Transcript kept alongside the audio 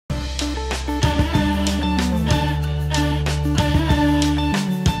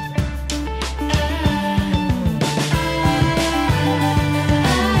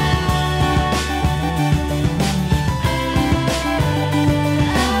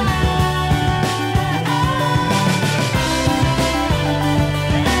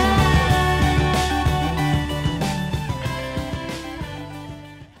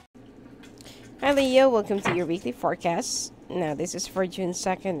Leo, welcome to your weekly forecast. Now, this is for June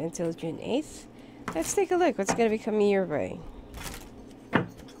 2nd until June 8th. Let's take a look. What's going to be coming your way?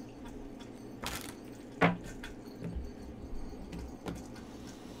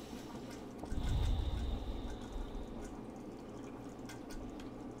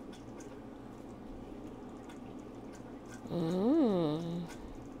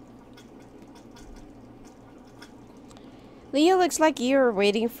 Leo, looks like you're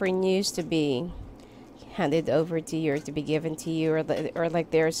waiting for news to be handed over to you or to be given to you, or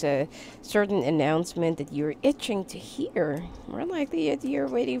like there's a certain announcement that you're itching to hear. More likely that you're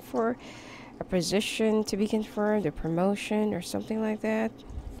waiting for a position to be confirmed, a promotion or something like that.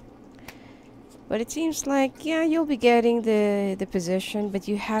 But it seems like, yeah, you'll be getting the position, but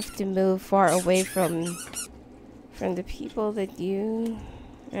you have to move far away from the people that you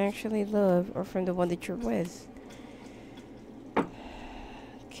actually love, or from the one that you're with.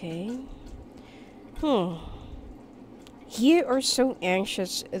 Okay. You are so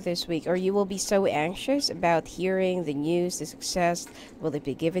anxious this week, or you will be so anxious about hearing the news, the success. Will it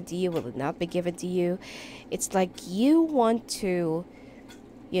be given to you? Will it not be given to you? It's like you want to,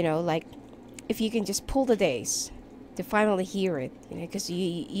 like, if you can just pull the days to finally hear it, because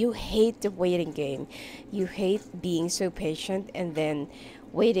you hate the waiting game. You hate being so patient and then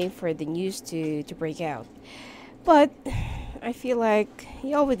waiting for the news to break out. But I feel like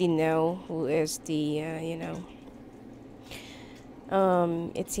you already know who is the,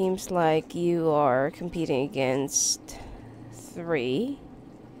 it seems like you are competing against 3.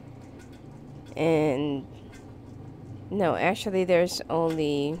 And no, actually there's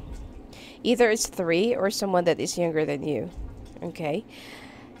only, either it's 3 or someone that is younger than you. Okay.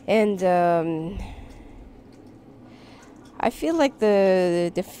 And, I feel like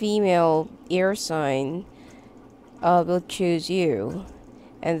the female air sign will choose you,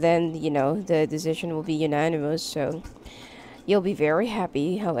 and then the decision will be unanimous, so you'll be very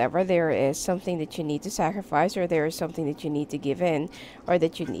happy. However, there is something that you need to sacrifice, or there is something that you need to give in, or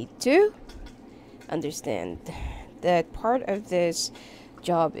that you need to understand that part of this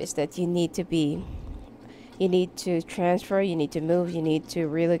job is that you need to transfer, you need to move, you need to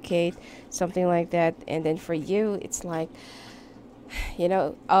relocate, something like that. And then for you, it's like,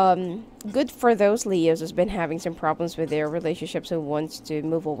 good for those Leos who's been having some problems with their relationships, who wants to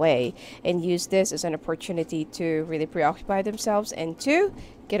move away and use this as an opportunity to really preoccupy themselves and to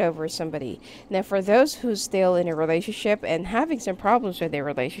get over somebody. Now, for those who's still in a relationship and having some problems with their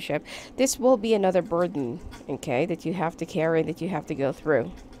relationship, this will be another burden, okay, that you have to carry, that you have to go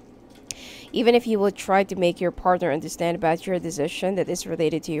through. Even if you will try to make your partner understand about your decision that is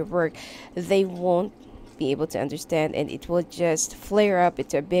related to your work, they won't be able to understand, and it will just flare up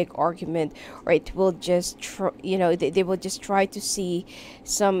into a big argument, or it will just they will just try to see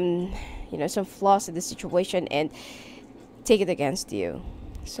some flaws in the situation and take it against you.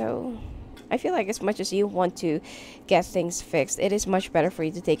 So I feel like as much as you want to get things fixed, it is much better for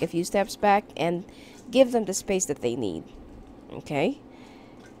you to take a few steps back and give them the space that they need. Okay.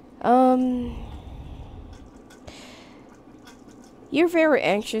 You're very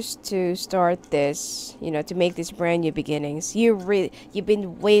anxious to start this, to make these brand new beginnings. You've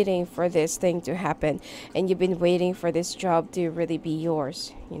been waiting for this thing to happen, and you've been waiting for this job to really be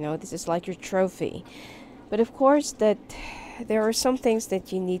yours. This is like your trophy. But of course, that there are some things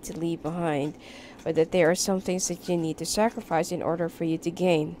that you need to leave behind, or that there are some things that you need to sacrifice in order for you to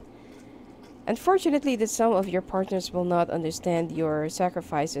gain. Unfortunately, that some of your partners will not understand your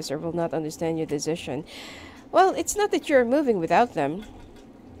sacrifices, or will not understand your decision. Well, it's not that you're moving without them,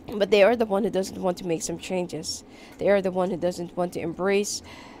 but they are the one who doesn't want to make some changes. They are the one who doesn't want to embrace,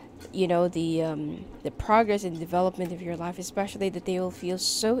 the progress and development of your life, especially that they will feel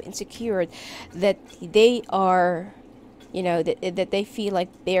so insecure that they are, that they feel like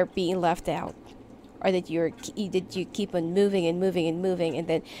they're being left out, or that you keep on moving and moving and moving, and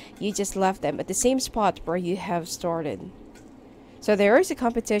then you just left them at the same spot where you have started. So there is a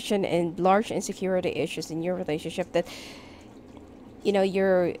competition and large insecurity issues in your relationship that,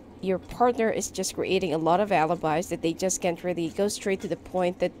 your partner is just creating a lot of alibis that they just can't really go straight to the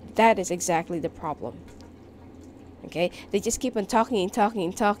point that is exactly the problem. Okay? They just keep on talking and talking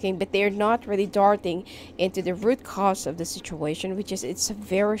and talking, but they're not really darting into the root cause of the situation, which is it's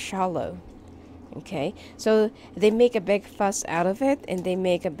very shallow. Okay? So they make a big fuss out of it, and they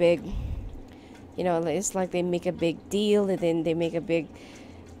make a big... it's like they make a big deal, and then they make a big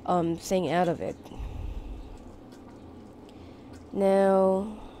thing out of it.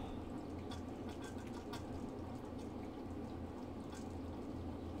 Now,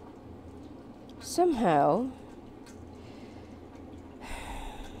 somehow,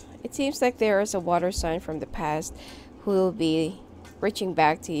 It seems like there is a water sign from the past who will be reaching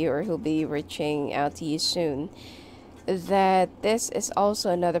back to you, or who'll be reaching out to you soon. That this is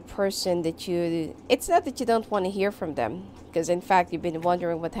also another person that you, it's not that you don't want to hear from them, because in fact you've been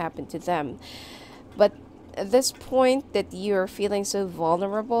wondering what happened to them, but at this point that you're feeling so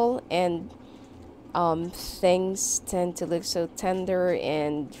vulnerable, and things tend to look so tender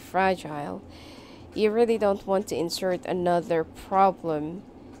and fragile, you really don't want to insert another problem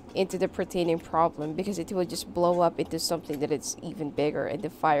into the pertaining problem, because it will just blow up into something that it's even bigger, and the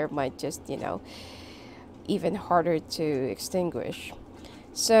fire might just, even harder to extinguish.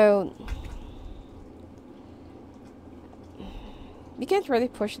 So you can't really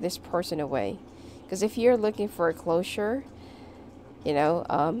push this person away, because if you're looking for a closure,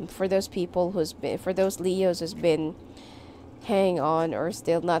 for those people for those Leos who's been hang on or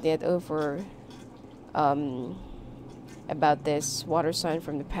still not yet over about this water sign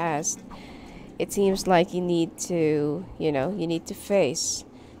from the past, it seems like you need to face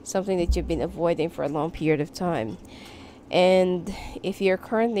something that you've been avoiding for a long period of time. And if you're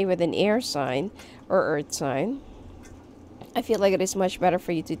currently with an air sign or earth sign, I feel like it is much better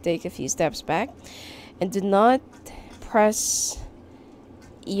for you to take a few steps back and do not press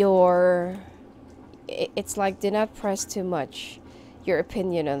do not press too much your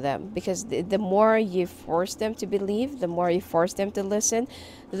opinion on them, because the more you force them to believe, the more you force them to listen,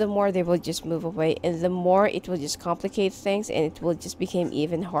 the more they will just move away, and the more it will just complicate things, and it will just become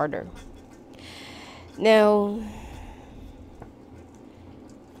even harder. Now,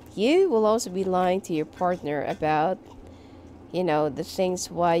 you will also be lying to your partner about the things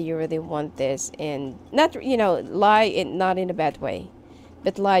why you really want this, and not lie not in a bad way,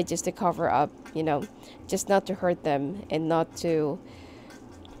 but lie just to cover up, just not to hurt them, and not to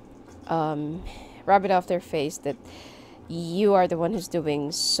rub it off their face that you are the one who's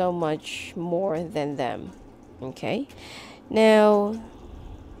doing so much more than them. Okay? Now,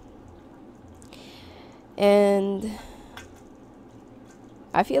 and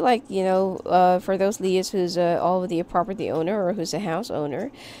I feel like, for those Leos who's already a property owner, or who's a house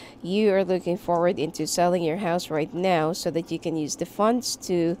owner, you are looking forward into selling your house right now, so that you can use the funds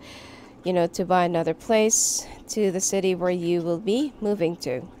to, to buy another place to the city where you will be moving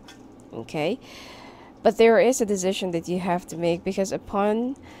to. Okay? But there is a decision that you have to make, because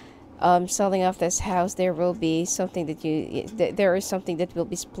upon selling off this house, there will be something that there is something that will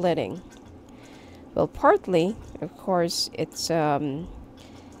be splitting. Well, partly, of course, it's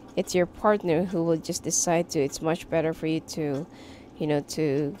your partner who will just decide it's much better for you to,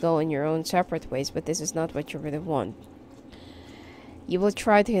 to go in your own separate ways, but this is not what you really want. You will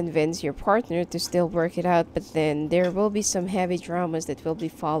try to convince your partner to still work it out, but then there will be some heavy dramas that will be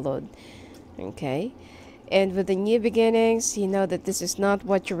followed. Okay? And with the new beginnings, you know that this is not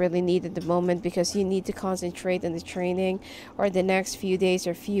what you really need at the moment, because you need to concentrate on the training, or the next few days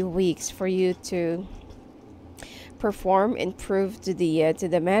or few weeks, for you to perform and prove to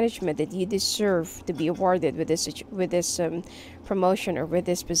the management that you deserve to be awarded with this promotion, or with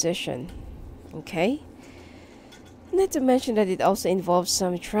this position. Okay? Not to mention that it also involves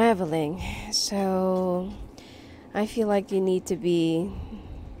some traveling. So I feel like you need to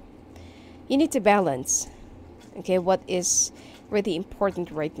balance, okay, what is really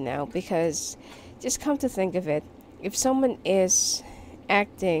important right now. Because just come to think of it, if someone is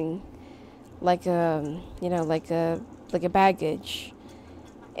acting like a baggage,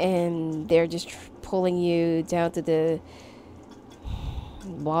 and they're just pulling you down to the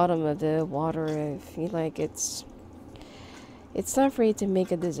bottom of the water, I feel like it's time for you to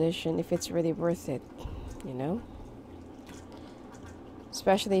make a decision if it's really worth it,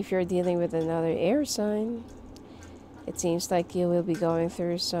 especially if you're dealing with another air sign. It seems like you will be going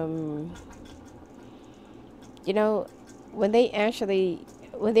through some, when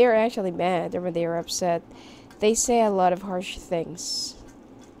they're actually mad, or when they're upset, they say a lot of harsh things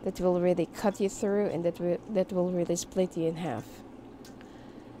that will really cut you through, and that will really split you in half.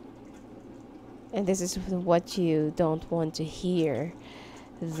 And this is what you don't want to hear.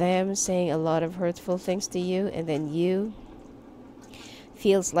 Them saying a lot of hurtful things to you, and then you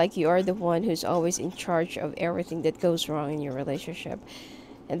feels like you are the one who's always in charge of everything that goes wrong in your relationship.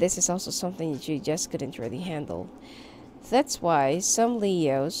 And this is also something that you just couldn't really handle. That's why some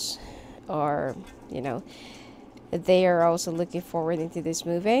Leos are, they are also looking forward into this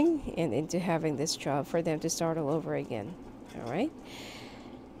moving and into having this job, for them to start all over again. All right?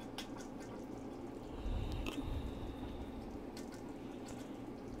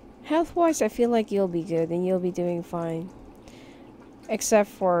 Health-wise, I feel like you'll be good and you'll be doing fine. Except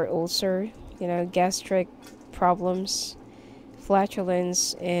for ulcer, gastric problems,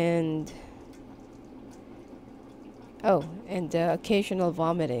 flatulence, and occasional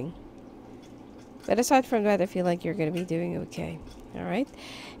vomiting. But aside from that, I feel like you're going to be doing okay. All right.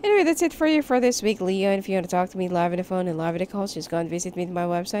 Anyway, that's it for you for this week, Leo. And if you want to talk to me live on the phone and live on the calls, just go and visit me at my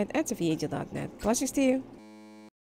website at sophiaangel.net. Blessings to you.